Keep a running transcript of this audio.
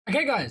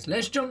Okay guys,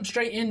 let's jump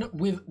straight in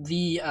with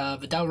the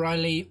Viddal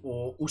Riley,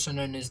 or also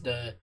known as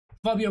the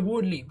FABIO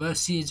Wardley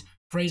versus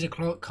FRAZER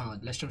Clarke card.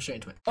 Let's jump straight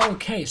into it.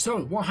 Okay,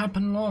 so what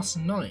happened last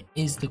night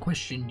is the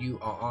question you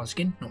are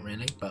asking. Not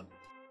really, but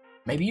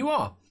maybe you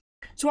are.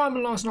 So what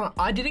happened last night?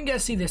 I didn't get to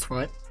see this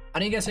fight. I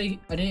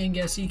didn't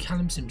get to see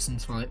Callum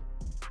Simpson's fight.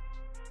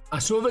 I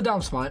saw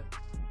Viddal's fight.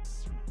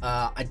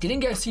 I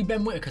didn't get to see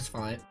Ben Whittaker's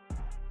fight.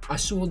 I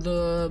saw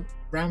the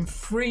round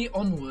 3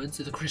 onwards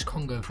of the Chris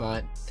Congo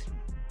fight.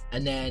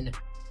 And then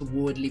the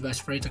Wardley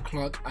versus FRAZER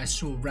Clarke, I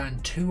saw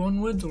round 2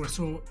 onwards, or I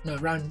saw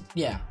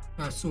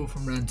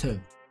from round 2.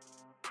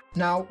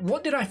 Now,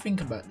 what did I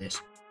think about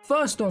this?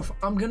 First off,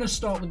 I'm going to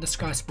start with the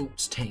Sky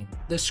Sports team.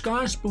 The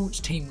Sky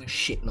Sports team was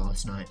shit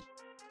last night.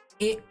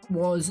 It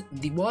was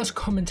the worst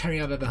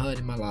commentary I've ever heard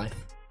in my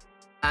life.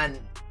 And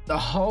the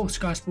whole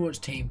Sky Sports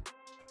team,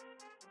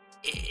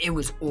 it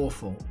was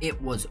awful.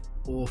 It was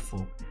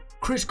awful.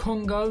 Chris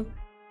Congo,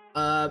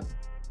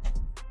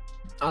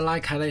 I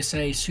like how they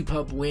say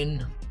superb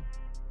win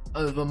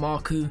over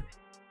Marku.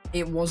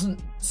 It wasn't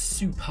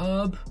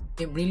superb.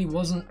 It really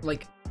wasn't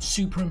like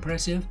super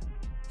impressive.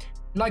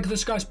 Like the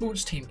Sky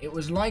Sports team, it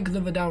was like the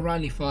Viddal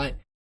Riley fight,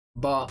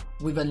 but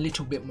with a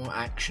little bit more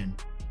action.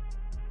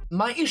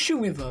 My issue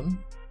with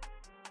them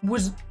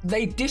was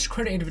they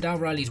discredited Viddal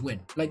Riley's win.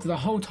 Like the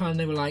whole time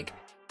they were like,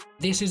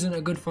 this isn't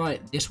a good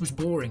fight. This was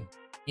boring,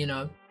 you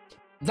know.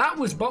 That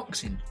was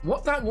boxing.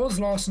 What that was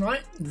last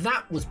night,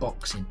 that was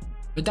boxing.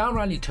 Viddal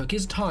Riley took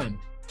his time,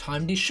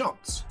 timed his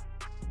shots.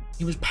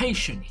 He was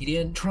patient. He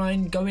didn't try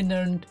and go in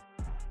there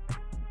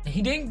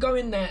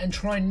and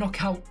try and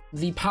knock out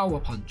the power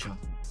puncher.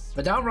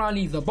 Viddal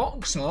Riley, the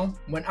boxer,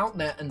 went out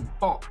there and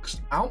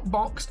boxed,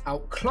 outboxed,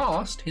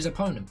 outclassed his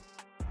opponent.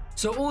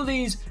 So all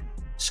these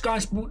Sky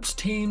Sports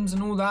teams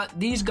and all that,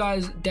 these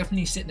guys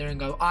definitely sit there and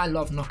go, I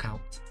love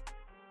knockouts,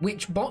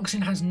 which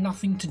boxing has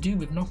nothing to do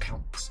with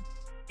knockouts.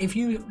 If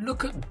you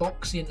look at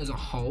boxing as a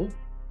whole,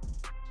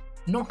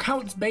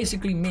 knockouts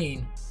basically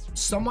mean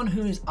someone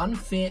who is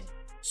unfit,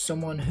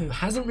 someone who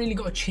hasn't really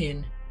got a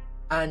chin,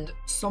 and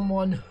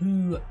someone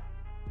who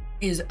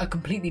is a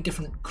completely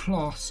different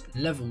class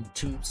level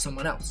to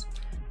someone else.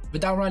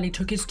 Viddal Riley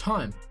took his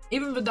time.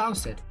 Even Viddal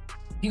said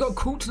he got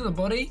caught to the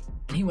body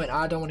and he went,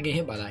 I don't want to get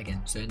hit by that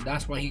again. So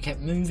that's why he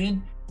kept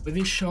moving with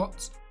his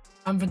shots,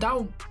 and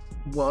Viddal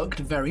worked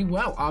very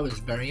well. I was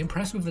very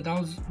impressed with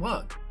Viddal's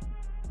work.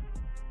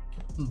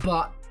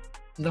 But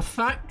the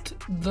fact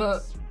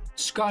that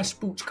Sky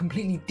Sports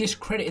completely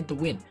discredited the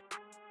win,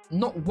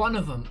 not one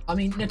of them. I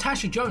mean,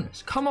 Natasha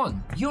Jonas, come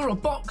on, you're a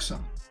boxer.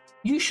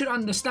 You should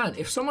understand,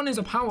 if someone is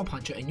a power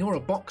puncher and you're a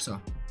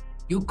boxer,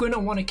 you're going to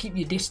want to keep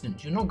your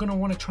distance. You're not going to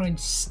want to try and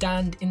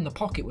stand in the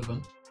pocket with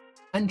them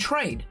and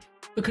trade,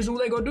 because all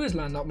they got to do is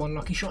land that one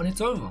lucky shot and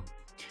it's over.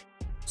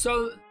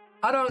 So,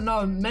 I don't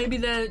know, maybe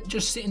they're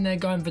just sitting there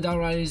going, Viddal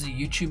Riley's a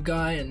YouTube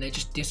guy, and they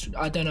just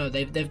I don't know,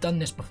 they've done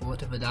this before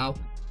to Viddal.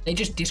 They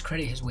just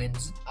discredit his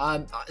wins.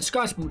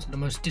 Sky Sports are the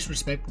most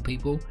disrespectful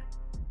people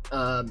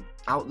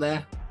out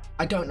there.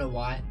 I don't know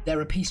why.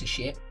 They're a piece of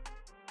shit.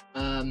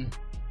 Ben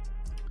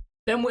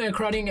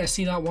Whittaker, I didn't get to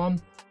see that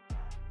one.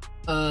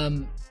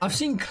 I've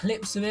seen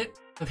clips of it,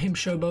 of him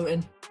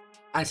showboating,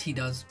 as he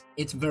does.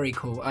 It's very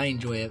cool. I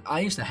enjoy it.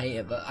 I used to hate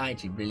it, but I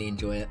actually really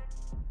enjoy it.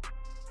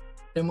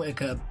 Ben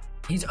Whittaker,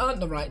 he's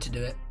earned the right to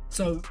do it,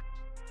 so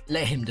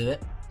let him do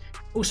it.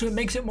 Also, it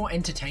makes it more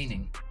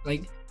entertaining.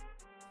 Like,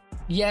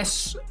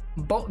 yes,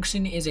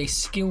 boxing is a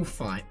skill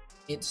fight.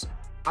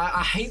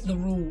 I hate the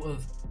rule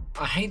of,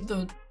 I hate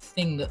the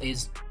thing that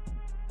is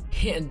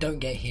hit and don't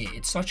get hit.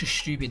 It's such a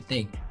stupid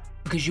thing,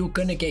 because you're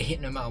gonna get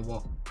hit no matter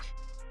what.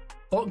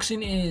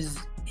 Boxing is,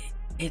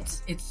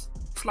 it's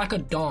like a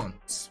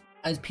dance,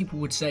 as people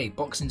would say.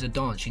 Boxing's a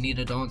dance. You need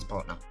a dance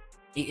partner.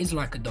 It is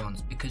like a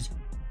dance, because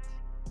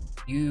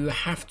you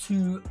have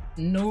to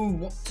know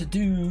what to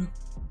do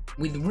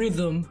with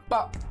rhythm.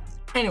 But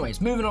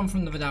anyways, moving on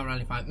from the Viddal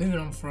Riley fight, moving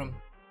on from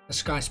the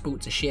Sky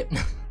Sports a shit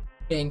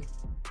thing.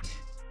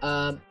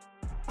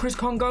 Chris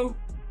Congo,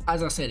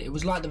 as I said, it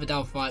was like the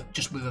Viddal fight,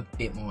 just with a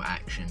bit more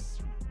action.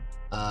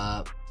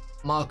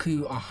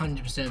 Marku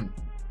 100%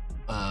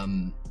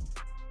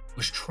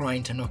 was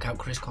trying to knock out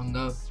Chris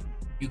Congo.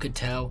 You could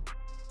tell.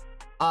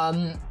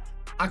 I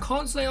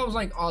can't say I was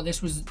like, oh,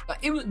 this was.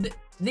 It was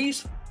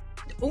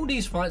all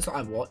these fights that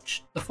I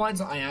watched. The fights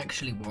that I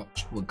actually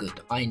watched were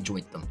good. I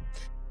enjoyed them.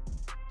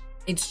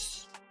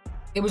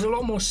 It was a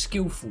lot more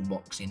skillful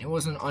boxing. It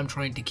wasn't, I'm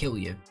trying to kill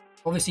you.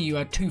 Obviously, you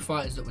had 2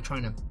 fighters that were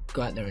trying to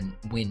go out there and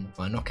win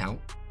by knockout.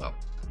 Well,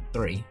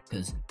 3,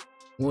 because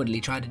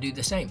Wardley tried to do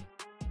the same.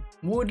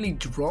 Wardley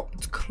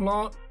dropped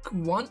Clarke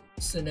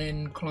once, and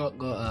then Clarke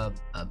got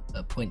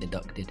a point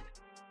deducted,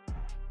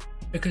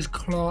 because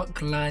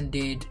Clarke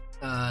landed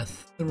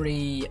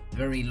 3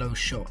 very low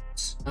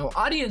shots. Now,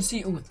 I didn't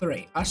see all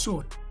 3. I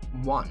saw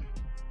 1.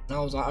 And I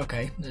was like,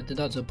 okay,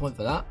 that's a point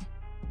for that.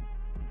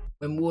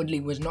 When Wardley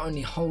was not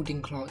only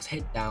holding Clarke's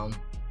head down,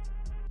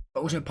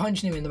 but also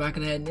punching him in the back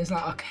of the head, and it's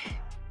like,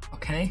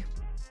 okay.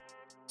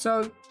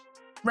 So,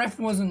 ref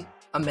wasn't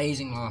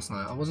amazing last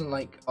night. I wasn't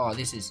like, oh,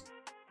 this is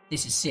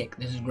This is sick.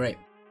 This is great.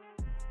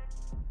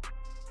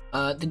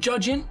 The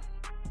judging,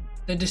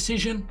 the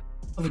decision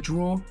of a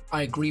draw,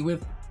 I agree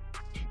with.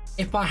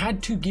 If I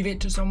had to give it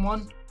to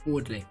someone,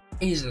 Wardley,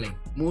 easily.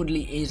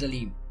 Wardley,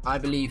 easily. I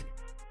believe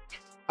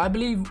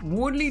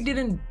Wardley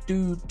didn't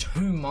do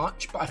too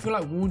much, but I feel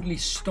like Wardley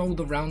stole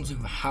the rounds of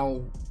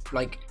how,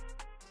 like,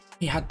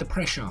 he had the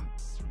pressure.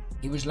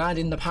 He was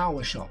landing the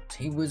power shots.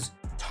 He was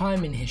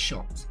timing his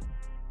shots.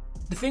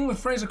 The thing with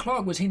FRAZER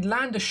Clarke was he'd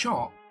land a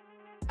shot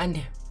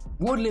and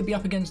Wardley would be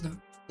up against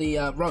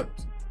the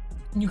ropes.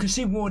 And you could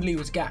see Wardley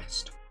was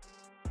gassed.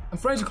 And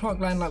FRAZER Clarke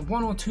landed like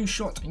 1 or 2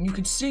 shots and you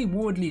could see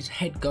Wardley's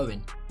head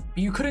going. But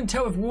you couldn't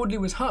tell if Wardley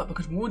was hurt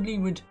because Wardley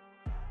would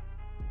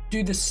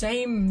do the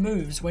same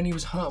moves when he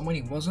was hurt and when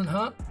he wasn't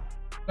hurt.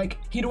 Like,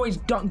 he'd always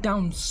duck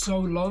down so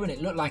low and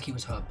it looked like he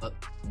was hurt, but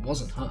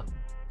wasn't hurt.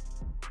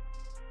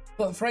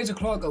 But FRAZER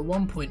Clarke at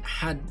one point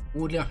had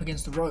Wardley up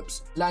against the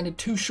ropes, landed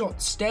 2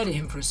 shots, stared at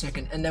him for a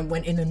second, and then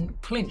went in and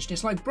clinched.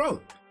 It's like, bro,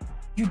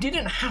 you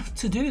didn't have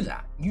to do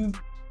that.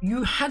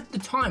 You had the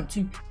time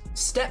to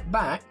step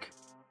back,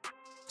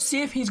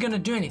 see if he's going to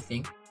do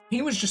anything.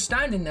 He was just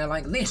standing there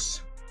like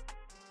this.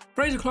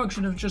 FRAZER Clarke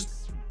should have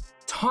just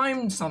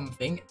timed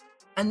something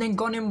and then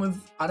gone in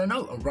with, I don't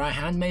know, a right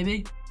hand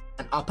maybe,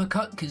 an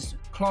uppercut, because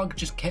Clarke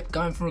just kept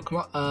going for an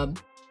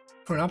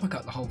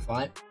uppercut the whole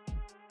fight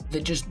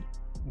that just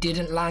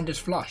didn't land as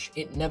flush.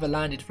 It never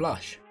landed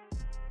flush.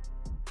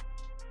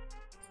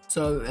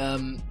 So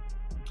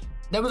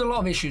there was a lot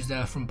of issues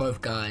there from both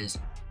guys.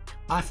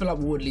 I feel like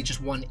Wardley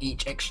just won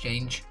each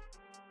exchange.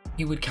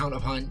 He would counter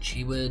punch.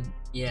 He would,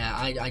 yeah,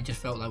 I just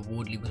felt like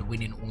Wardley was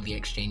winning all the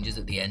exchanges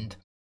at the end.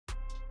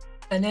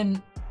 And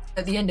then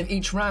at the end of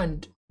each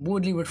round,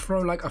 Wardley would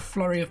throw like a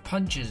flurry of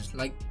punches.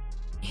 Like,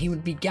 he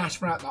would be gassed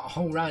throughout that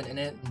whole round, and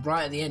then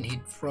right at the end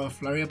he'd throw a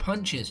flurry of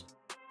punches.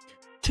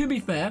 To be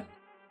fair,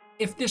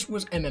 if this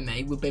was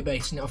MMA, we'd be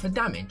basing it off of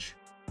damage.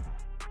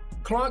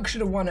 Clarke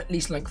should have won at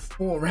least like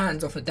 4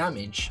 rounds off of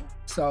damage.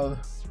 So,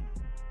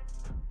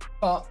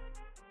 but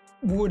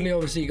Wardley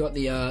obviously got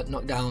the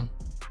knockdown,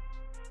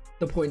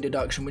 the point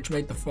deduction, which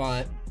made the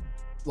fight,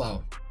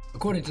 well,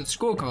 according to the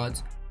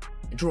scorecards,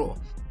 a draw.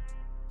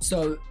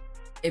 So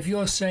if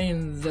you're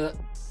saying that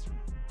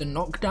the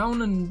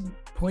knockdown and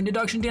point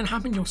deduction didn't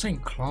happen, you're saying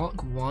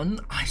Clarke won?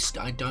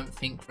 I don't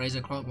think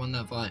FRAZER Clarke won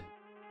that fight.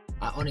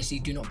 I honestly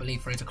do not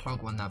believe FRAZER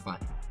Clarke won that fight.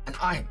 And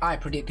I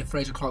predicted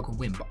FRAZER Clarke would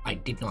win, but I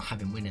did not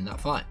have him win in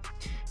that fight.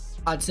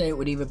 I'd say it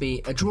would either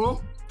be a draw.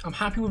 I'm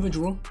happy with a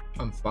draw.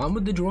 I'm fine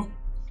with the draw.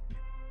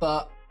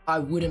 But I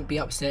wouldn't be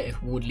upset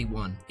if Wardley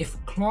won.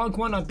 If Clarke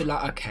won, I'd be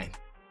like, okay.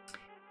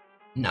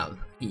 No,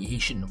 he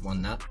shouldn't have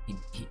won that.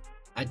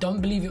 I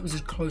don't believe it was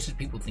as close as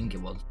people think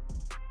it was.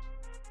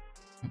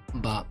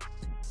 But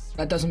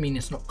that doesn't mean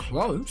it's not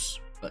close.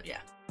 But yeah.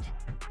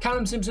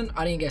 Callum Simpson,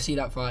 I didn't get to see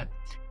that fight.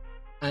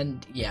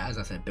 And yeah, as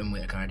I said, Ben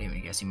Whitaker, I didn't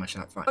really get to see much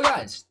of that fight. But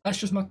guys, that's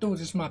just my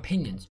thoughts, just my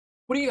opinions.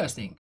 What do you guys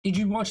think? Did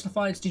you watch the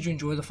fights? Did you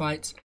enjoy the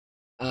fights?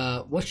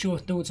 What's your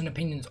thoughts and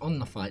opinions on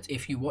the fights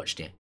if you watched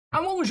it?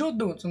 And what was your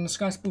thoughts on the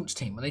Sky Sports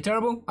team? Were they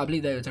terrible? I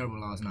believe they were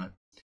terrible last night.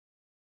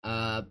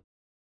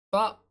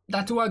 But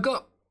that's all I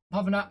got.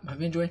 Apart from that, hope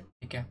you enjoyed.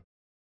 Take care.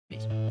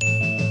 Peace.